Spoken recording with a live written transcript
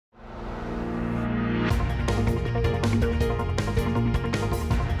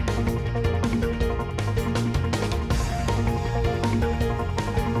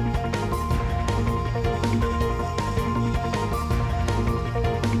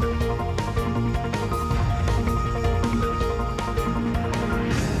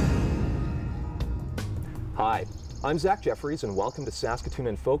I'm Zach Jeffries, and welcome to Saskatoon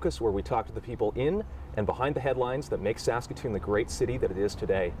in Focus, where we talk to the people in and behind the headlines that make Saskatoon the great city that it is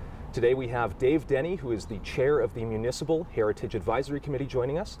today. Today we have Dave Deney, who is the chair of the Municipal Heritage Advisory Committee,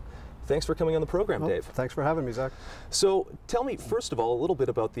 joining us. Thanks for coming on the program, Dave. Thanks for having me, Zach. So tell me, first of all, a little bit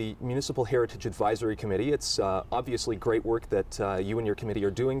about the Municipal Heritage Advisory Committee. It's obviously great work that you and your committee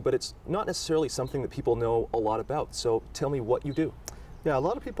are doing, but it's not necessarily something that people know a lot about. So tell me what you do. Yeah, a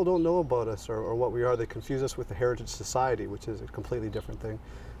lot of people don't know about us or what we are. They confuse us with the Heritage Society, which is a completely different thing.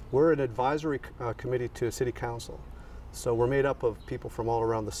 We're an advisory committee to a city council. So we're made up of people from all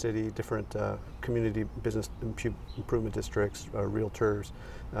around the city, different community business improvement districts, realtors,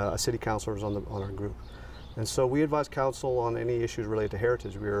 city councilors on our group. And so we advise council on any issues related to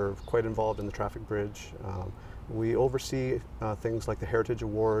heritage. We're quite involved in the traffic bridge. We oversee things like the Heritage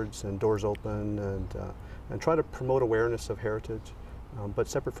Awards and Doors Open and try to promote awareness of heritage, but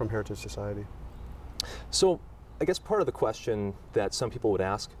separate from Heritage Society. So I guess part of the question that some people would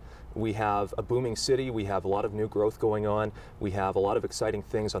ask, we have a booming city, we have a lot of new growth going on, we have a lot of exciting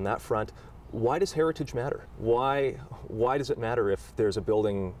things on that front. Why does heritage matter? Why does it matter if there's a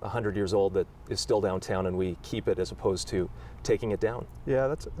building 100 years old that is still downtown and we keep it as opposed to taking it down?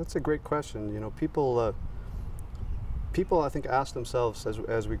 Yeah, that's a great question. You know, people I think ask themselves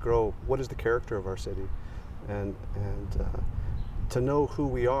as we grow, what is the character of our city? And to know who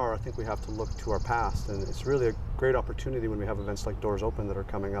we are, I think we have to look to our past, and it's really a great opportunity when we have events like Doors Open that are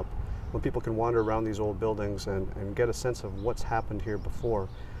coming up, when people can wander around these old buildings and get a sense of what's happened here before.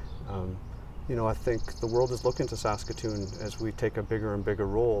 You know, I think the world is looking to Saskatoon as we take a bigger and bigger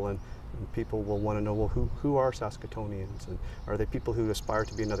role, and people will want to know, well, who are Saskatoonians, and are they people who aspire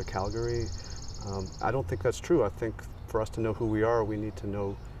to be another Calgary? I don't think that's true. I think for us to know who we are, we need to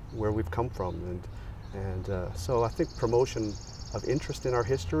know where we've come from, and so I think promotion of interest in our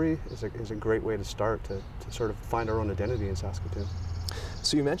history is a great way to start to sort of find our own identity in Saskatoon.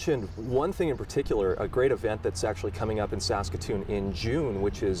 So you mentioned one thing in particular, a great event that's actually coming up in Saskatoon in June,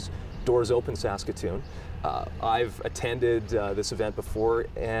 which is Doors Open Saskatoon. I've attended this event before,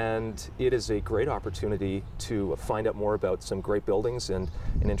 and it is a great opportunity to find out more about some great buildings and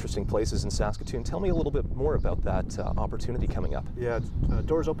interesting places in Saskatoon. Tell me a little bit more about that opportunity coming up. Yeah,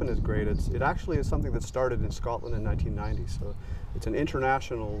 Doors Open is great. It actually is something that started in Scotland in 1990, so it's an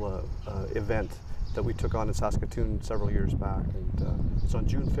international event that we took on in Saskatoon several years back, and it's on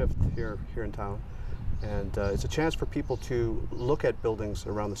June 5th here in town. And it's a chance for people to look at buildings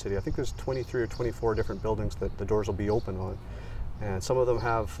around the city. I think there's 23 or 24 different buildings that the doors will be open on. And some of them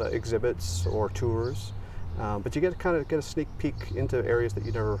have exhibits or tours. But you kind of get a sneak peek into areas that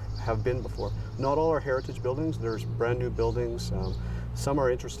you never have been before. Not all are heritage buildings. There's brand new buildings. Some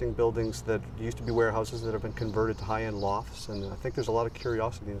are interesting buildings that used to be warehouses that have been converted to high-end lofts. And I think there's a lot of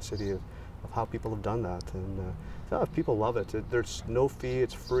curiosity in the city of how people have done that. And people love it. There's no fee,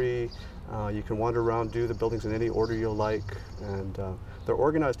 it's free. You can wander around, do the buildings in any order you like, and they're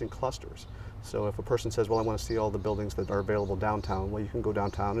organized in clusters. So if a person says, well, I want to see all the buildings that are available downtown, well, you can go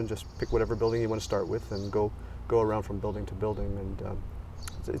downtown and just pick whatever building you want to start with and go around from building to building. And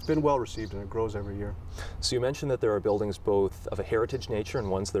it's been well received, and it grows every year. So you mentioned that there are buildings both of a heritage nature and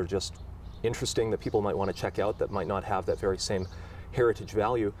ones that are just interesting that people might want to check out that might not have that very same heritage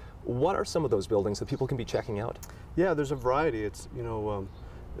value. What are some of those buildings that people can be checking out? Yeah, there's a variety. It's, you know,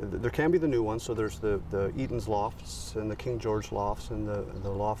 there can be the new ones, so there's the Eaton's lofts and the King George lofts and the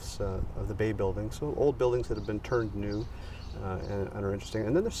lofts of the Bay building, so old buildings that have been turned new and are interesting.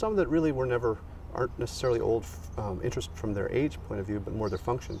 And then there's some that really aren't necessarily old interest from their age point of view, but more their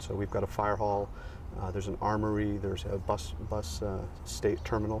function. So we've got a fire hall, there's an armory, there's a bus state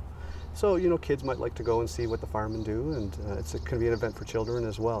terminal. So, you know, kids might like to go and see what the firemen do, and it can be an event for children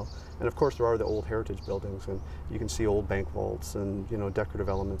as well. And of course there are the old heritage buildings, and you can see old bank vaults and, you know, decorative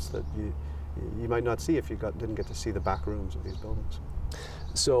elements that you might not see if you didn't get to see the back rooms of these buildings.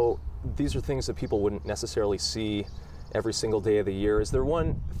 So these are things that people wouldn't necessarily see every single day of the year. Is there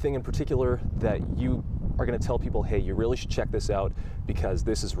one thing in particular that you are going to tell people, hey, you really should check this out because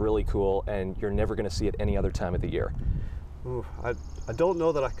this is really cool and you're never going to see it any other time of the year? Ooh, I don't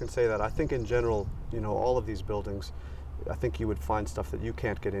know that I can say that. I think in general, you know, all of these buildings, I think you would find stuff that you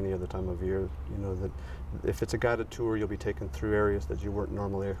can't get any other time of year. You know, that if it's a guided tour, you'll be taken through areas that you weren't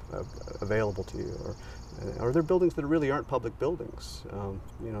normally available to you. Or there are buildings that really aren't public buildings.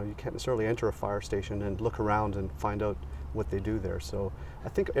 You know, you can't necessarily enter a fire station and look around and find out what they do there. So I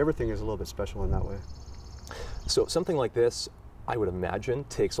think everything is a little bit special in that way. So something like this, I would imagine,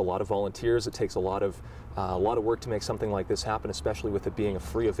 takes a lot of volunteers. It takes a lot of a lot of work to make something like this happen, especially with it being a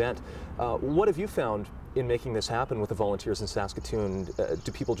free event. What have you found in making this happen with the volunteers in Saskatoon?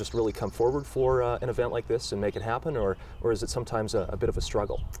 Do people just really come forward for an event like this and make it happen, or is it sometimes a bit of a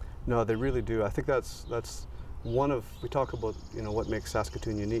struggle? No, they really do. I think that's one of, we talk about, you know, what makes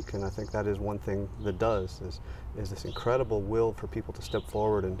Saskatoon unique, and I think that is one thing that does, is this incredible will for people to step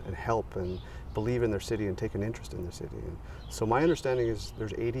forward and help and believe in their city and take an interest in their city. And so my understanding is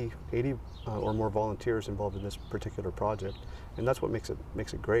there's 80 or more volunteers involved in this particular project, and that's what makes it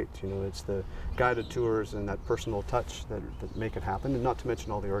great. You know, it's the guided tours and that personal touch that make it happen, and not to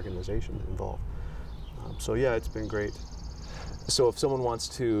mention all the organization involved. So yeah, it's been great. So if someone wants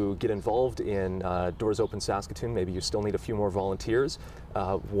to get involved in Doors Open Saskatoon, maybe you still need a few more volunteers,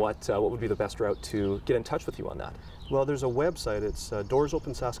 what would be the best route to get in touch with you on that? Well, there's a website. It's Doors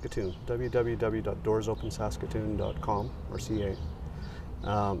Open Saskatoon, www.doorsOpenSaskatoon.com or CA.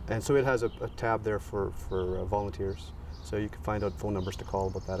 And so it has a tab there for volunteers. So you can find out phone numbers to call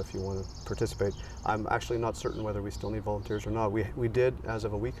about that if you want to participate. I'm actually not certain whether we still need volunteers or not. We did as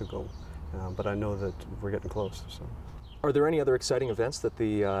of a week ago, but I know that we're getting close. So. Are there any other exciting events that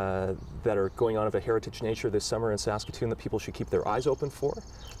that are going on of a heritage nature this summer in Saskatoon that people should keep their eyes open for?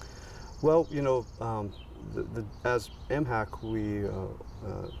 Well, you know, as MHAC, we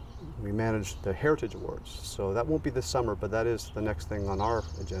manage the Heritage Awards, so that won't be this summer, but that is the next thing on our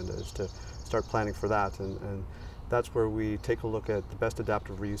agenda, is to start planning for that, and that's where we take a look at the best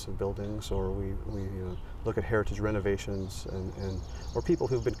adaptive reuse of buildings, or we look at heritage renovations, or people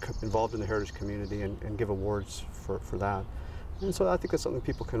who've been involved in the heritage community and give awards for that. And so I think that's something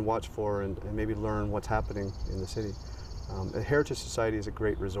people can watch for and maybe learn what's happening in the city. The Heritage Society is a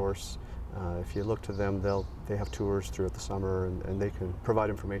great resource. If you look to them, they have tours throughout the summer, and they can provide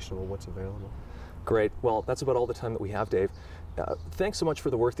information about what's available. Great. Well, that's about all the time that we have, Dave. Thanks so much for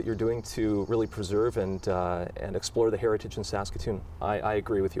the work that you're doing to really preserve and explore the heritage in Saskatoon. I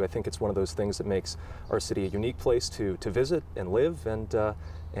agree with you. I think it's one of those things that makes our city a unique place to visit and live, and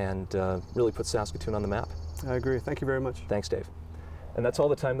really put Saskatoon on the map. I agree. Thank you very much. Thanks, Dave. And that's all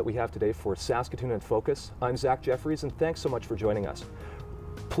the time that we have today for Saskatoon in Focus. I'm Zach Jeffries, and thanks so much for joining us.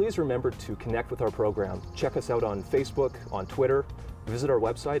 Please remember to connect with our program. Check us out on Facebook, on Twitter. Visit our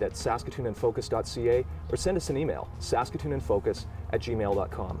website at saskatooninfocus.ca, or send us an email,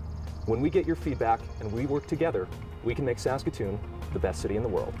 saskatooninfocus@gmail.com. When we get your feedback and we work together, we can make Saskatoon the best city in the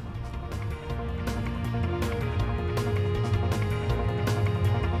world.